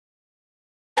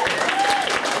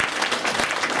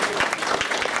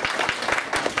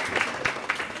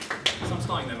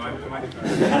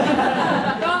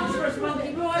Dance for us,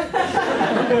 monkey boy! You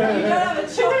don't have a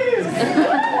choice!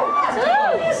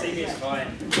 See me, it's fine.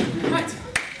 Right.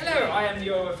 Hello, I am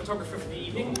your photographer for the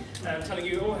evening, telling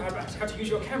you all how to use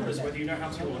your cameras, whether you know how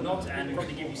to or not, and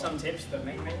probably give you some tips that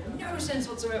may make no sense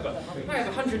whatsoever. I have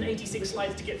 186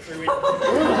 slides to get through in. This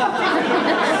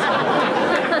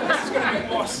is going to be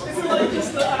awesome. It's like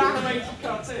just an animated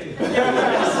cartoon.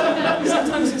 Yeah,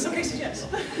 sometimes, in some cases, yes.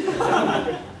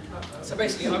 So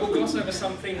basically, I will gloss over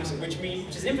some things, which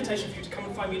is an invitation for you to come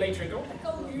and find me later and go, what the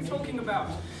hell are you talking about?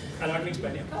 And I can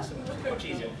explain it in person, which is much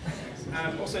easier.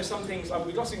 Also, some things I will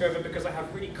be glossing over because I have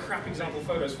really crap example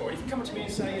photos for it. If you come up to me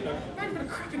and say, you know, I've got a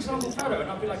crap example photo, and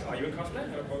I'll be like, are you in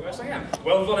cosplay? Well, yes, I am.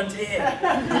 Well, volunteer.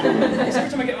 Because every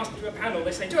time I get asked to do a panel,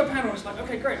 they say, do a panel, and it's like,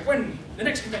 okay, great, when? The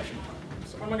next convention.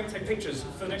 So when am I going to take pictures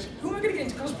for the next, who am I going to get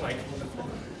into cosplay?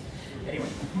 Anyway,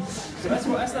 so that's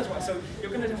why. So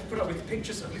you're going to have to put up with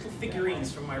pictures of little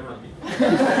figurines from my room,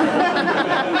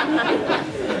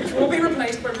 which will be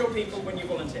replaced by real people when you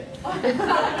volunteer.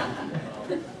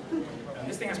 And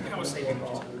this thing has power saving,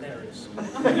 which is hilarious.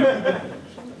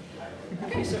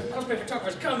 Okay, so cosplay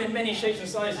photographers come in many shapes and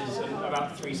sizes, and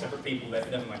about 3 separate people there,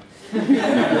 but never mind.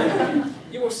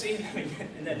 You will see them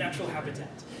in their natural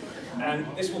habitat. And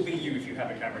this will be you if you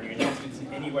have a camera and you're interested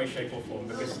in any way, shape or form,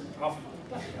 because half of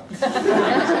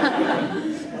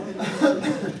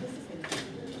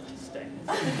Stay.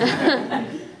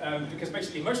 Because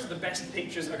basically most of the best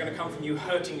pictures are going to come from you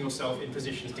hurting yourself in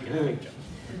positions to get a picture.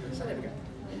 So there we go.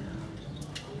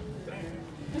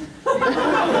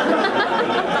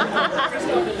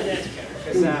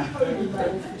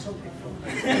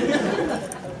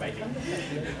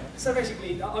 So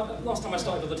basically, last time I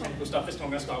started with the technical stuff, this time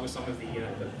I'm going to start with some of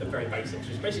the very basics,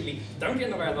 which is basically don't get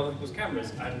in the way of other people's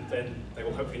cameras, and then they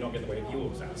will hopefully not get in the way of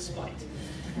yours out of spite.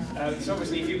 So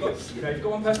obviously, if you've got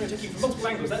one person who's taking you from multiple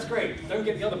angles, that's great. Don't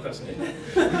get the other person in there.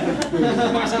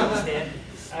 Myself here.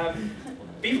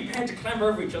 Be prepared to clamber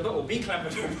over each other, or be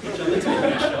clambered over each other to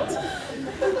get a shot.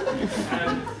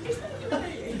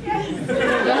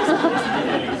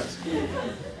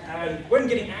 And when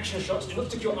getting action shots, do not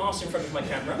stick your arse in front of my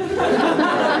camera.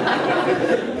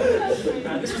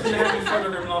 This was the Minamicon photo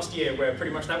room last year, where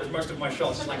pretty much that was most of my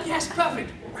shots. It's like, yes,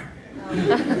 perfect!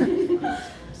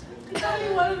 It's only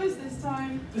one of us this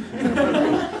time.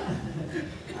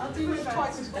 I'll do it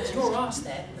twice as well. That's your arse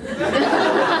there.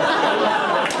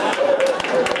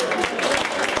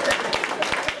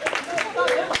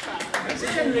 So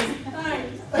generally...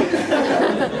 Thanks.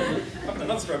 I'm going to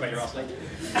not throw about your arse later.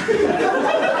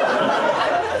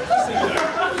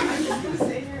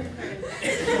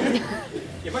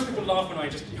 Yeah, most people laugh when I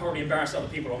just horribly embarrass other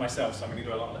people or myself, so I'm going to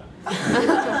do a lot of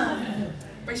that.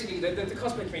 Basically, the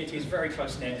cosplay community is very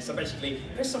close-knit, so basically,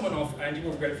 piss someone off and you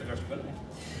will regret it for the rest of your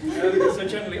life. So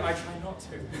generally, I try not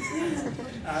to.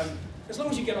 As long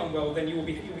as you get on well, then you'll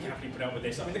be happily put out with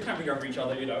this. I mean, the clambering over each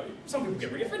other, some people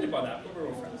get really offended by that, but we're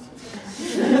all friends.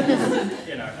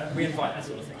 We invite that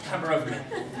sort of thing. Clamber over me.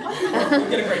 We'll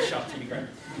get a great shot, it'll be great.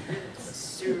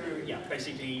 So, yeah,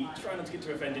 basically, try not to get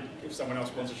too offended if someone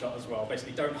else wants a shot as well.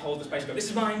 Basically, don't hold the space and go, this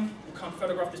is mine, you can't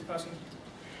photograph this person.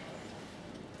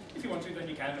 If you want to, then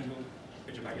you can, and we'll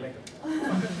bitch about you later.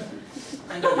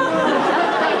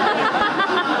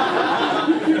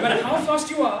 No matter how fast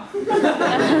you are,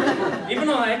 even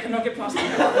I cannot get past the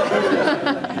camera.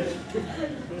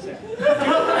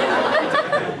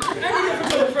 And if you're a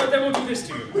photographer, they will do this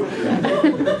to you.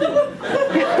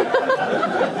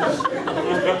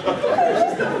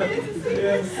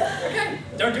 Okay,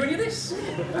 don't do any of this.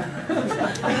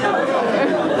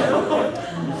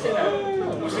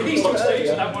 So these two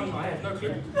stages, that one, I have no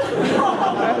clue.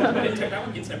 I didn't take that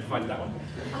one, the internet provided that one.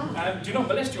 Do not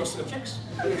molest your subjects.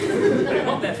 They're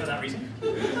not there for that reason.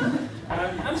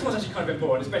 And this one's actually kind of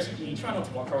important. It's basically, try not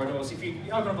to block corridors. If you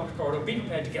are going to block a corridor, be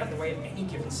prepared to get out of the way at any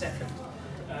given second.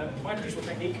 My usual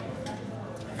technique,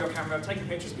 if your camera, taking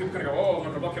pictures, people are going to go, oh, I'm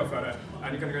not going to block your photo.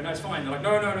 And you're going to go, no, it's fine. They're like,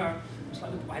 no, no, no. It's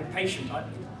like, I'm patient.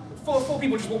 Four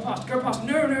people just walk past, go past,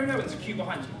 no, no, no, there's a queue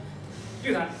behind you.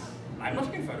 Do that. I'm not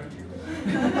taking a photo.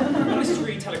 Well, this is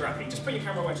really telegraphy. Just put your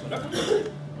camera away to the left.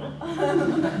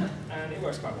 And it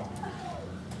works quite well.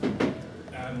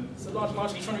 So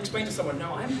largely trying to explain to someone,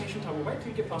 no, I am patient, I will wait till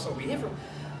you get past, I'll be here for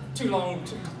too long,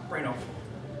 brain off.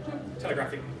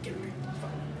 Telegraphic, get away.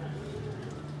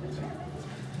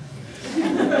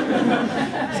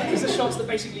 So these are shots that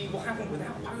basically will happen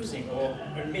without posing, or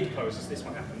mid-pose, as this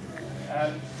one happened.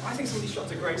 I think some of these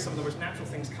shots are great, some of the most natural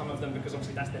things come of them, because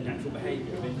obviously that's their natural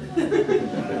behaviour.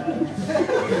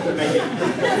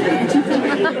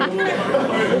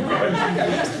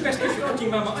 That's the best picture of Cooking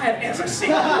Mama I have ever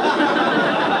seen.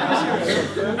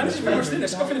 And this is just pretty much sitting there,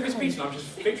 scoffing a piece of pizza, and I'm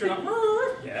just picturing like,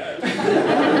 yeah.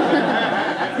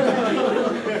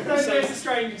 Don't do it to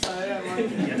strangers, though,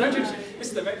 yeah, don't do it.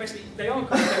 Listen, basically, they will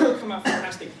come out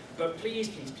fantastic, but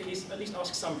please, at least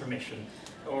ask some permission,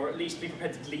 or at least be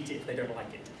prepared to delete it if they don't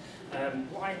like it.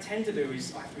 What I tend to do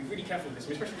is I have to be really careful with this,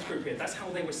 especially this group here. That's how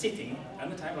they were sitting at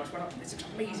the table. I just went up, it's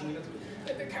amazing.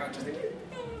 The characters, they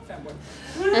fanboy.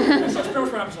 So I just pretty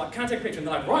much went up and was like, can I take a picture? And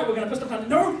they're like, right, we're going to put stuff down.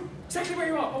 No, exactly where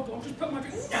you are. Oh, I'll just put my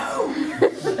drink. No,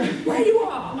 where you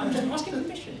are. I'm just asking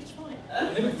permission. It's fine.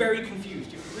 And they were very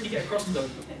confused. You really get across to them.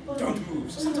 Don't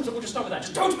move. So sometimes I will just start with that.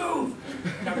 Just don't move.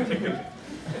 Now we take a picture.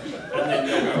 And then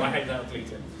they'll go, I hate that, I'll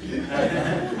delete it. I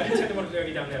didn't take them on to do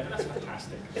any down there, but that's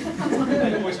fantastic.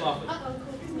 They always laugh at it.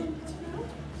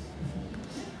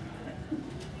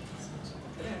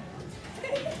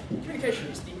 Communication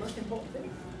is the most important thing.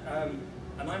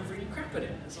 And I'm really crap at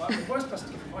it, so I'm the worst person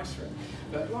to give advice for it.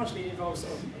 But largely it involves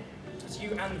it's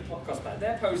you and the cosplayer.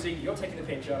 They're posing, you're taking the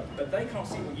picture, but they can't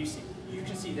see what you see. You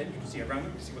can see them, you can see around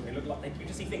them, you can see what they look like, you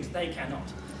can see things they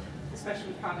cannot.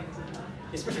 Especially Paddington.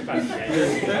 Especially Paddington,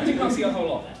 yeah. You can't see a whole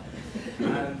lot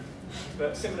there.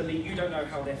 But similarly, you don't know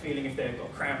how they're feeling, if they've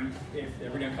got cramp, if they're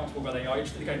really uncomfortable where they are. You're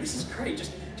just going, this is great,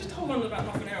 just hold on about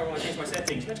half an hour while I change my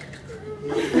settings. And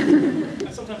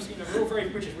sometimes, we're all very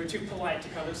British, we're too polite to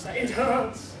kind of say, it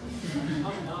hurts.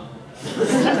 I'm not.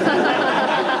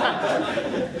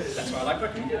 That's why I like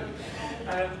working here.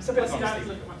 It's a bit of honesty.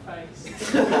 Look at my face.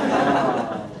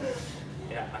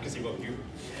 Yeah, I can see what you.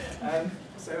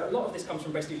 So a lot of this comes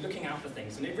from basically looking out for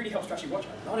things, and it really helps to actually watch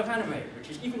a lot of anime, which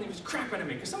is even if it's crap anime,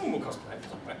 because someone will cosplay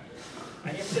somewhere,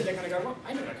 and you have to sit there kind of go, well,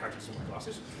 I know that character's in my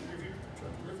glasses.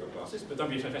 Remove your glasses, but don't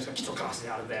be so offensive. Get your glasses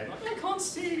out of there. Like, I can't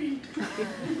see.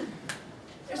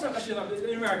 It's not actually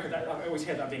in America. I always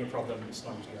hear that being a problem. It's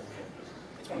not usually over here.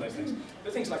 It's one of those things.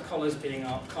 But things like collars being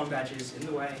up, con badges in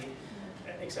the way,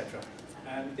 etc.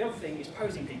 The other thing is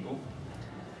posing people.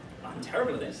 I'm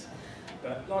terrible at this.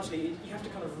 But largely, you have to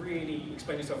kind of really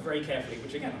explain yourself very carefully,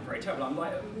 which again, I'm very terrible. I'm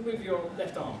like, move your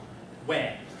left arm.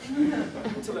 Where?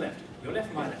 To the left. Your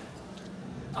left, my left.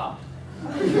 Up.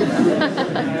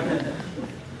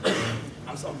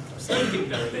 I'm slightly getting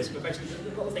better at this, but basically,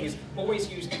 the whole thing is always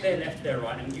use their left, their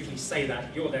right, and usually say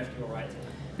that, your left, your right.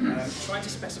 Try to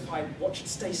specify what should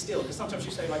stay still, because sometimes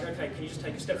you say, like, okay, can you just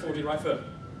take a step forward with your right foot?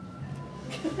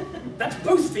 That's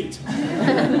both feet!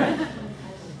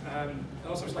 And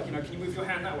also it's like, can you move your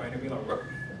hand that way? And it'll be like,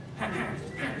 hand,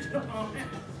 not arm, hand.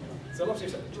 So a lot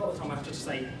of the time I have to just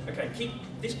say, okay, keep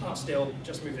this part still,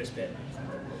 just move this bit.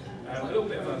 A little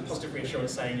bit of a positive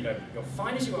reassurance saying, you're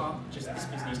fine as you are, just this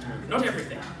bit needs to move, not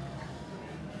everything. I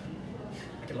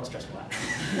get a lot of stress for that.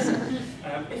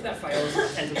 If that fails, I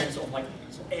tend to then sort of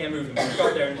air movement. You go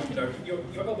out there and your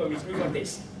elbow needs to move like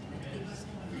this.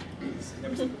 And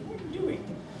everyone's like, what are you doing?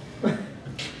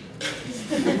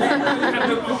 Have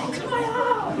no arm.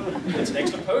 That's an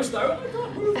excellent pose though. I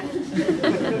can't move.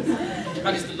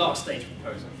 That is the last stage of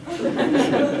posing.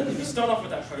 If you start off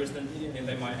with that pose, then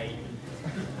they might hate you.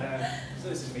 So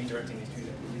this is me directing these two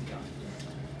guys.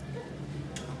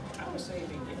 I was saying,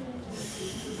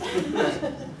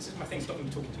 this is my thing stopping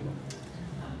me talking too long.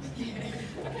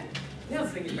 The other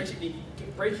thing is basically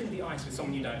breaking the ice with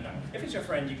someone you don't know. If it's your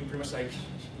friend, you can pretty much say,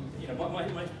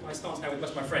 my stance now with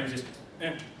most of my friends is,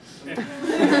 That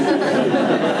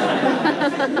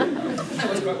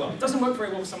works quite well. It doesn't work very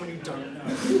well with someone you don't know.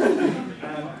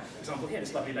 For example, here,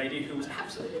 this lovely lady who was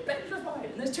absolutely petrified.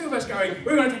 And there's two of us going,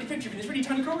 we're going to take a picture in this really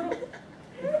tiny corridor.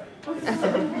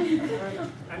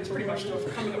 And it's pretty much sort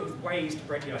of coming up with ways to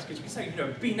break the ice, because you can say,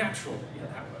 be natural. Yeah,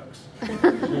 that works.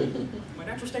 My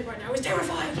natural state right now is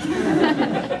terrified.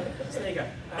 So there you go.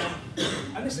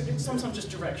 And this is sometimes just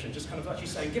direction, just kind of actually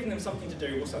saying, giving them something to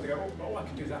do, also they go, oh, I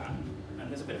can do that. And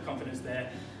there's a bit of confidence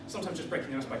there. Sometimes just breaking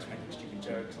the ice by making a stupid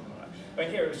joke, something like that. But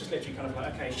here it was just literally kind of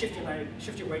like, okay, shift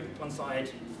your weight one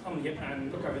side, on the hip,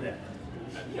 and look over there.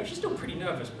 And, she's still pretty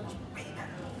nervous, but that's way better.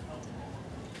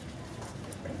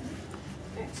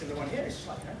 Similar one here, it's just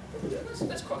like,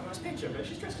 that's quite a nice picture, but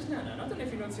she's dressed as Nana, and I don't know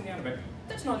if you've noticed in the anime,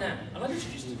 that's not Nana. And I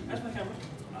literally just, as my camera,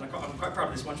 and I'm quite proud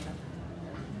of this one.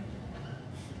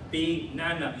 Be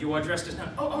Nana, you are dressed as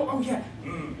Nana. Oh, yeah,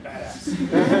 badass.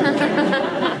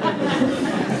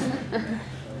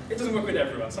 It doesn't work with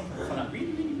everyone, some people find that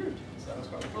really, really rude. So that's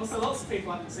quite rude. Also, lots of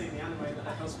people I can see in the anime that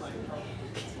are cosplaying from.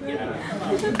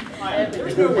 Yeah, there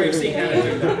is no way of seeing Nana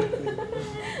do that.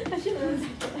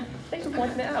 Thanks for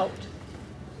pointing it out.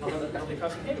 Another lovely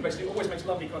person here who basically always makes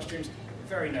lovely costumes,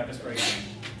 very nervous, very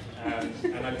young.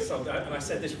 And I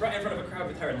said this right in front of a crowd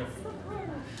with her in the front row.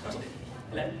 I was like,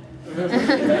 hello.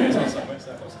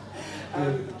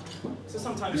 So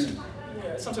sometimes,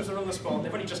 Yeah, sometimes they're on the spot,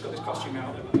 they've only just got this costume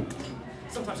out.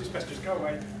 Sometimes it's best to just go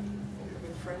away.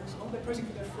 With friends. Oh, they're posing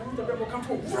for their friend, they're a bit more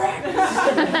comfortable.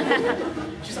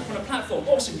 She's up on a platform.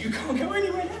 Awesome, you can't go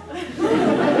anywhere now.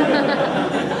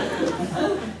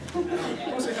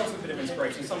 Also it helps with a bit of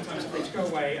inspiration. Sometimes if they just go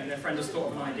away and their friend has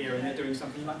thought of an idea and they're doing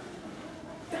something like,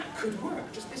 that could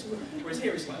work, just this would. Whereas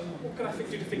here it's like, what can I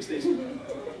do to fix this?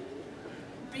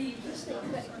 Be this thing.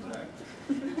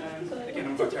 Again,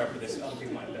 I'm quite terrible at this, other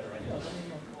people might have better ideas.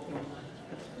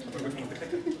 Which one's the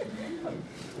clicker?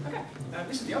 Okay,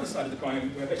 this is the other side of the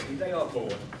crime where basically they are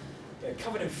bored. They're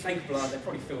covered in fake blood, they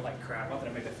probably feel like crap. I don't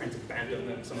know, maybe their friends abandoned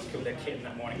them, someone's killed their kitten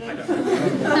that morning, I don't know.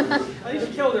 I think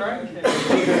she killed her own kid.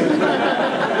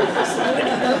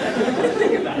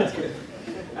 Think of that, that's good.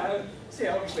 So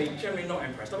yeah, obviously, generally not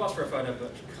impressed. I've asked for a photo,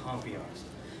 but can't be asked.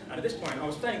 And at this point, I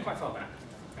was standing quite far back,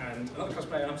 and another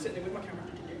cosplayer, and I'm sitting there with my camera.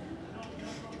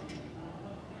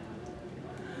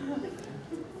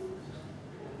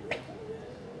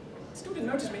 Still didn't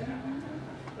notice me. I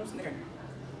was thinking.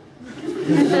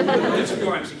 Just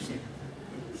your eyes, you see.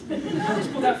 I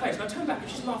just pulled that face, and I turned back, and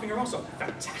she's laughing her ass off.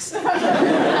 Fantastic! Just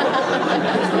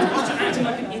acting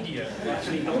like an idiot.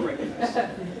 Actually, not great. I'm going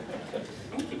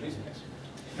to keep losing this.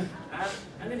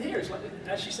 And then here, it's like,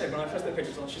 as she said, when I first did the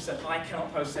pictures, she said, I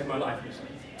cannot pose to save my life.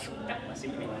 Yeah, I see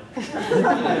what you mean.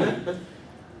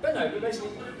 But no, but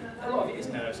basically, a lot of it is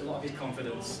nerves, a lot of it is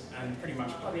confidence, and pretty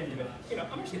much by the end of it, you know,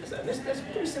 I'm actually, there's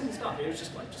pretty simple stuff. It was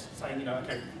just like, just saying, you know,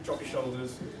 okay, drop your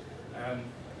shoulders,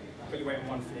 put your weight on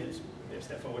one foot,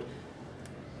 step forward.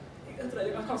 I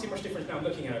can't see much difference now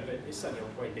looking at it, but it's certainly a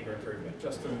way bigger improvement.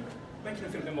 Just making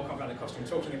them feel a bit more confident in the costume,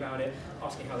 talking about it,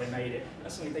 asking how they made it.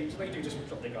 That's something they do just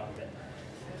drop their guard a bit.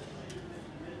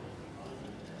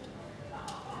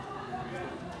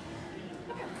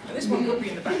 And this one could be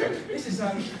in the background. This is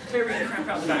clearing the crap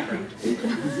out of the background.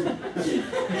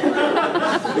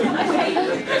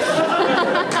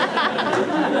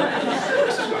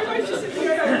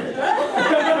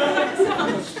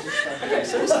 Okay,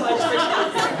 so this slide is basically...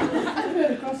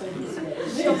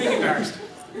 Stop being embarrassed.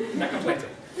 That comes later.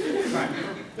 Right.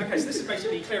 Okay, so this is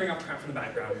basically clearing up crap from the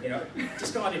background, you know,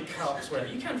 discarded cups,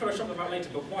 whatever. You can Photoshop them out later,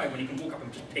 but why when you can walk up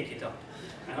and just pick it up?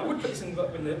 And I would put this in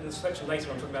the section later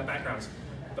when I'm talking about backgrounds.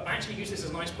 But I actually use this as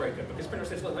an icebreaker because pretty much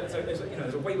there's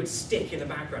a wayward stick in the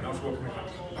background. I was walking around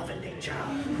like, Mother Nature.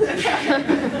 And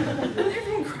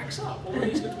everyone cracks up, or at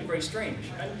least looks to be very strange.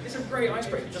 And it's a great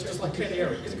icebreaker, just like clear the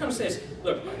area. Because it kind of says,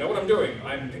 look, I know what I'm doing.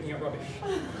 I'm picking up rubbish.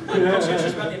 I'm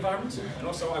conscientious about the environment, and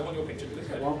also I want your picture to look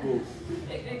good.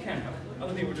 It can happen.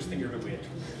 Other people just think you're a bit weird.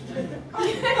 Amy!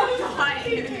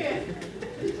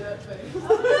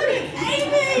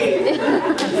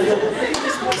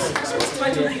 This was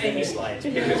titled the Amy slide,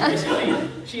 because basically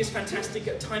she is fantastic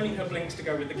at timing her blinks to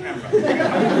go with the camera.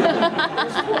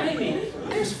 Poor Amy,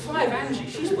 there's 5 Angie,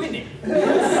 she's winning. 5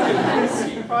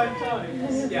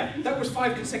 times. Yeah, that was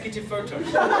 5 consecutive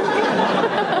photos.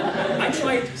 I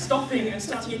tried stopping and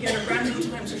starting again at random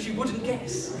times so she wouldn't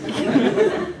guess.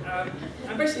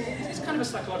 And basically, it's kind of a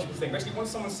psychological thing. Basically, once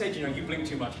someone said, you know, you blink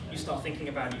too much, you start thinking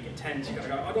about it, you get tense, you gotta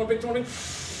go, I don't blink, don't blink.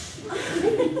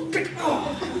 Click,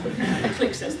 oh! And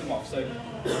click sets them off. So,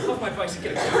 half my advice is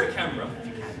get a clearer camera, if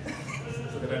you can,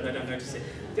 so they don't notice it.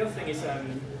 The other thing is,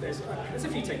 there's a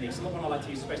few techniques. The one I like to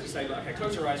use is basically say, okay,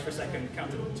 close your eyes for a second,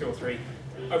 count to 2 or 3,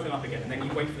 open them up again, and then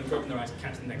you wait for them to open their eyes and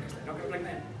catch them then, because they're not going to blink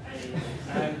then.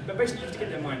 But basically, you have to get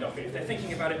their mind off it. If they're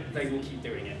thinking about it, they will keep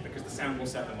doing it, because the sound will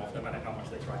set them off no matter how much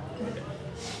they try.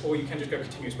 Or you can just go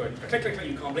continuous mode. Click, click, click,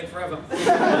 you can't blink forever. That's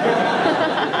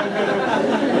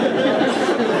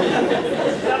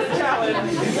a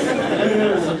challenge.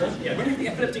 Yeah, when you have the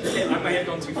epileptic fit, I may have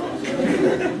gone too far.